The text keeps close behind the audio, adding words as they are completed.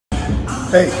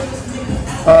Hey,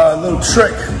 little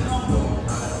trick.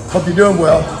 Hope you're doing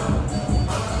well.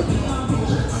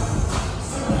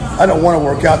 I don't want to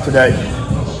work out today.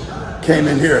 Came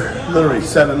in here literally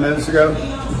 7 minutes ago.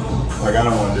 Like, I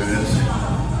don't want to do this.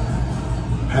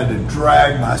 Had to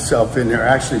drag myself in here. I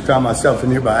actually found myself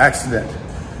in here by accident.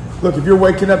 Look, if you're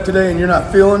waking up today and you're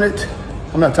not feeling it,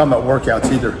 I'm not talking about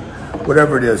workouts either.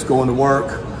 Whatever it is, going to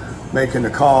work, making a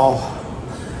call,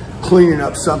 cleaning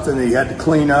up something that you had to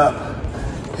clean up,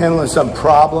 handling some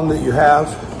problem that you have,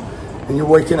 and you're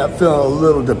waking up feeling a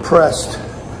little depressed,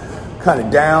 kind of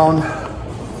down.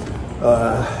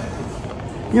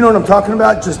 You know what I'm talking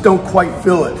about? Just don't quite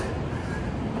feel it.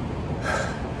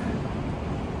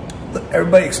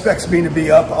 Everybody expects me to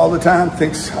be up all the time,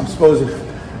 thinks I'm supposed to,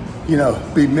 you know,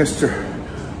 be Mr.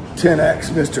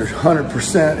 10X, Mr.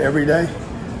 100% every day.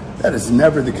 That is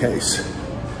never the case.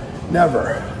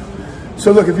 Never.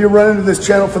 So look, if you're running to this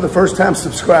channel for the first time,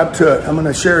 subscribe to it. I'm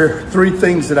gonna share 3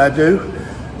 things that I do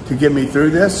to get me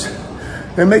through this.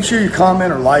 And make sure you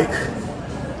comment or like.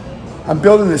 I'm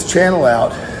building this channel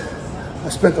out. I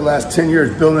spent the last 10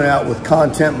 years building it out with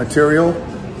content material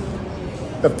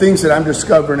of things that I'm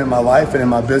discovering in my life and in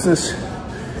my business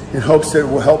in hopes that it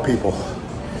will help people.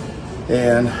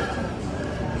 And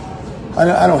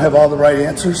I don't have all the right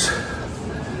answers.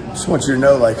 Just want you to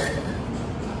know, like,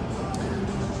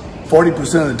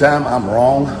 40% of the time I'm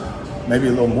wrong, maybe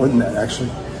a little more than that actually.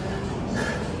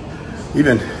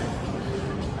 Even,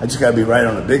 I just gotta be right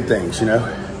on the big things, you know?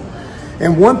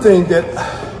 And one thing that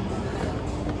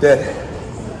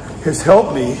has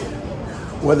helped me,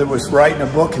 whether it was writing a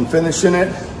book and finishing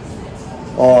it,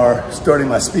 or starting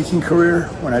my speaking career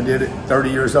when I did it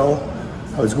 30 years old,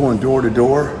 I was going door to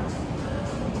door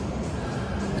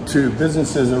to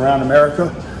businesses around America,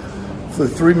 flew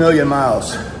 3 million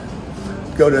miles.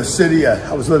 Go to a city,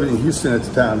 I was living in Houston at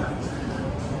the time,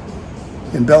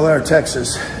 in Bel Air,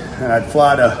 Texas, and I'd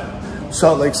fly to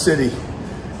Salt Lake City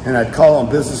and I'd call on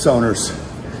business owners.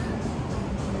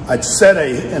 I'd set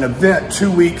an event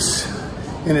 2 weeks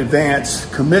in advance,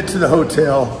 commit to the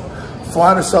hotel,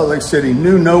 fly to Salt Lake City,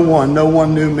 knew no one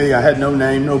knew me, I had no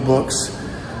name, no books,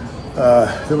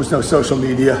 there was no social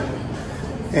media,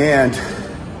 and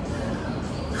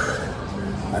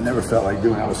I never felt like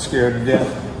doing it. I was scared to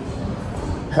death.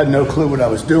 Had no clue what I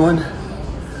was doing.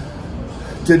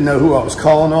 Didn't know who I was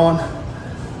calling on.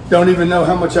 Don't even know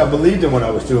how much I believed in what I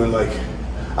was doing. Like,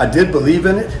 I did believe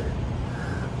in it,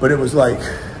 but it was like,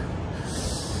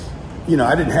 you know,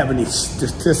 I didn't have any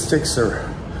statistics or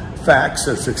facts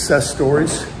or success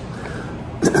stories.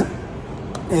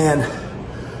 And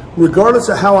regardless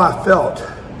of how I felt,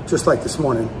 just like this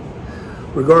morning,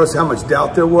 regardless of how much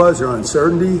doubt there was or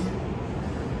uncertainty,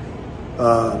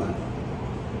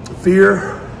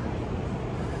 fear,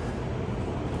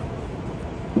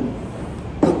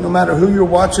 no matter who you're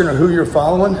watching or who you're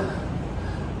following,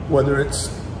 whether it's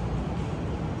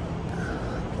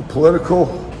a political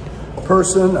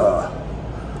person, a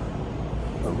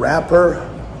rapper,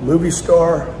 movie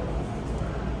star,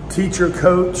 teacher,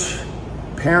 coach,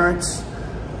 parents,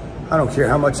 I don't care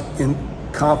how much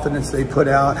confidence they put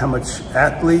out, how much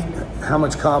athlete, how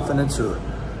much confidence or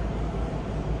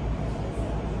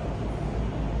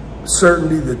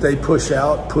certainty that they push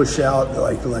out,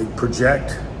 like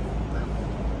project,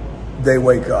 they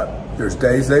wake up. There's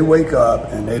days they wake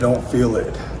up and they don't feel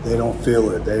it. They don't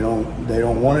feel it. They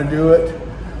don't want to do it.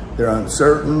 They're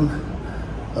uncertain.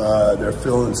 They're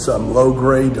feeling some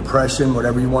low-grade depression,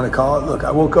 whatever you want to call it. Look,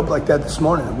 I woke up like that this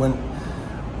morning.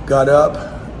 I got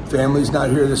up. Family's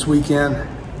not here this weekend.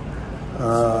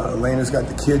 Elena's got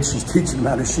the kids. She's teaching them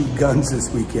how to shoot guns this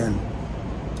weekend.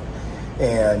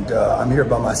 And I'm here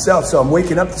by myself. So I'm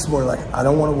waking up this morning like, I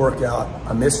don't want to work out.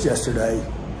 I missed yesterday.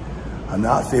 I'm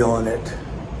not feeling it.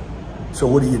 So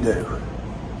what do you do?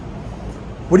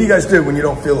 What do you guys do when you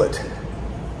don't feel it?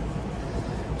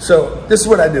 So this is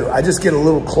what I do. I just get a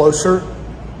little closer.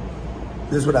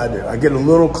 This is what I do. I get a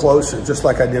little closer, just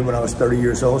like I did when I was 30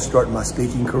 years old, starting my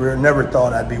speaking career. Never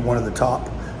thought I'd be one of the top,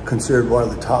 considered one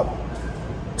of the top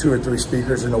 2 or 3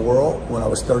 speakers in the world when I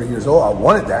was 30 years old. I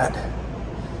wanted that,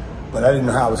 but I didn't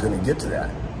know how I was going to get to that.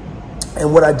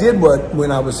 And what I did was,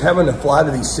 when I was having to fly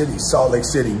to these cities, Salt Lake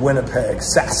City, Winnipeg,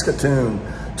 Saskatoon,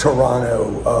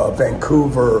 Toronto,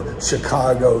 Vancouver,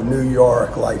 Chicago, New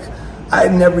York, like, I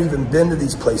had never even been to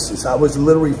these places. I was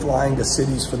literally flying to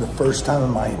cities for the first time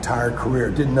in my entire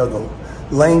career. Didn't know the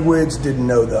language, didn't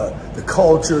know the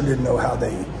culture, didn't know how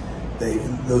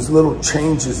those little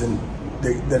changes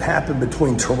that happened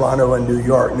between Toronto and New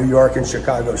York and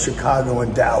Chicago, Chicago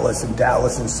and Dallas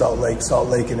and Salt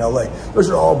Lake and LA. Those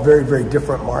are all very, very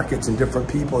different markets and different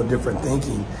people and different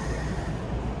thinking.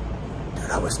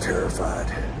 I was terrified.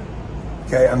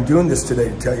 Okay, I'm doing this today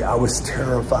to tell you I was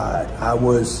terrified. I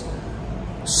was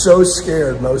so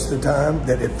scared most of the time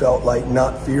that it felt like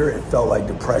not fear, it felt like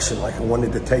depression. Like I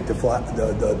wanted to take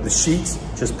the sheets,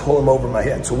 just pull them over my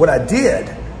head. So what I did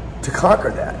to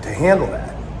conquer that, to handle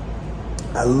that,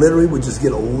 I literally would just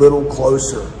get a little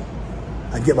closer.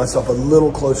 I'd get myself a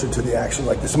little closer to the action.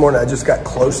 Like this morning, I just got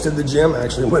close to the gym. I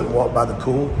actually went and walked by the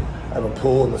pool. I have a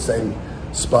pool in the same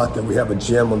spot that we have a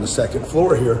gym on the second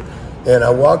floor here. And I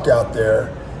walked out there,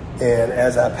 and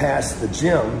as I passed the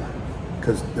gym,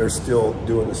 because they're still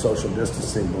doing the social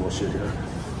distancing bullshit here,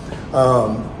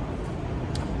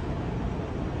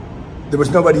 there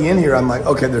was nobody in here. I'm like,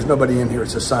 okay, there's nobody in here.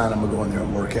 It's a sign. I'm gonna go in there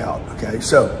and work out, okay?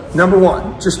 So number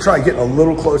one, just try getting a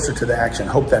little closer to the action.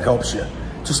 Hope that helps you.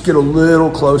 Just get a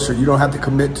little closer. You don't have to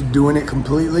commit to doing it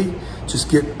completely. Just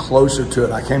get closer to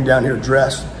it. I came down here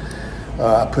dressed.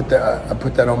 I put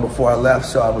that on before I left,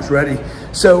 so I was ready.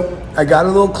 So I got a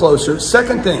little closer.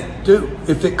 Second thing, dude,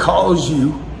 if it calls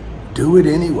you, do it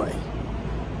anyway.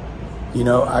 You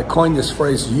know, I coined this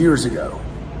phrase years ago.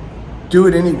 Do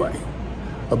it anyway.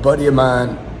 A buddy of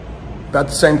mine, about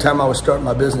the same time I was starting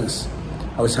my business,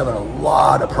 I was having a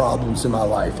lot of problems in my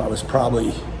life.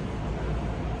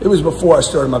 It was before I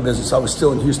started my business. I was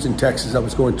still in Houston, Texas. I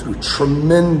was going through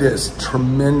tremendous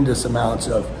amounts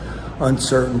of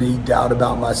uncertainty, doubt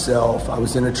about myself. I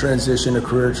was in a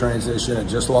career transition. I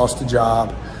just lost a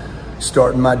job,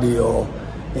 starting my deal.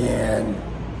 And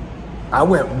I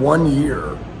went 1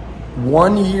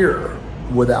 year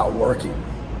without working.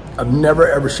 I've never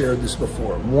ever shared this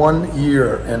before. 1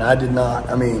 year, and I did not,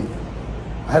 I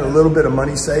had a little bit of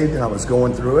money saved and I was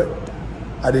going through it.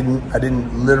 I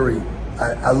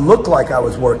looked like I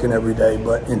was working every day,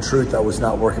 but in truth, I was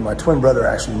not working. My twin brother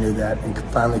actually knew that and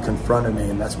finally confronted me,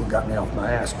 and that's what got me off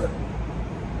my ass. But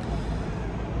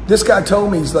this guy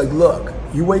told me, he's like, look,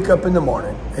 you wake up in the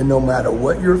morning and no matter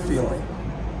what you're feeling,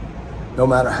 no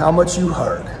matter how much you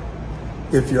hurt,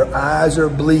 if your eyes are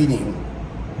bleeding,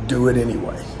 do it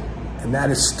anyway. And that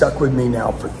has stuck with me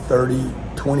now for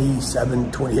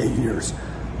 27, 28 years.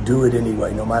 Do it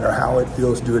anyway. No matter how it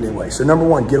feels, do it anyway. So number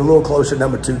one, get a little closer.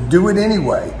 Number two, do it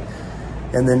anyway.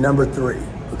 And then number three,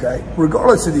 okay?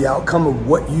 Regardless of the outcome of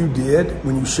what you did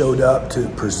when you showed up to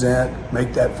present,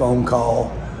 make that phone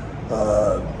call,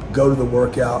 go to the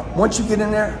workout, once you get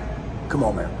in there, come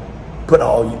on, man.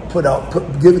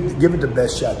 Give it the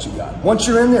best shot you got. Once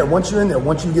you're in there, once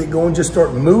you get going, just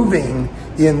start moving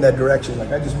in that direction.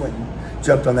 Like I just went and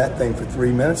jumped on that thing for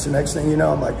 3 minutes. The next thing you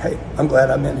know, I'm like, hey, I'm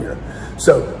glad I'm in here.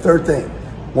 So third thing,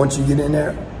 once you get in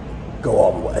there, go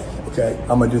all the way, okay?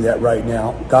 I'm gonna do that right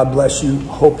now. God bless you.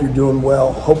 Hope you're doing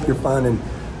well. Hope you're finding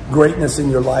greatness in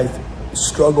your life.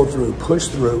 Struggle through, push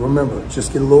through. Remember,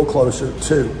 just get a little closer.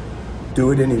 2,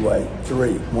 do it anyway.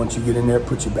 3, once you get in there,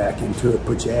 put your back into it,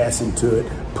 put your ass into it,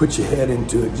 put your head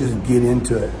into it, just get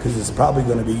into it, because it's probably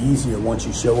gonna be easier once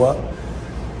you show up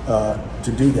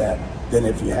to do that than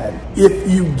if you hadn't. If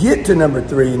you get to number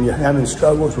 3 and you're having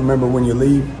struggles, remember when you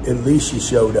leave, at least you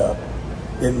showed up.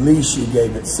 At least you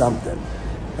gave it something.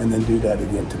 And then do that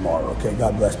again tomorrow, okay?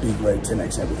 God bless, be great,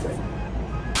 10x everything.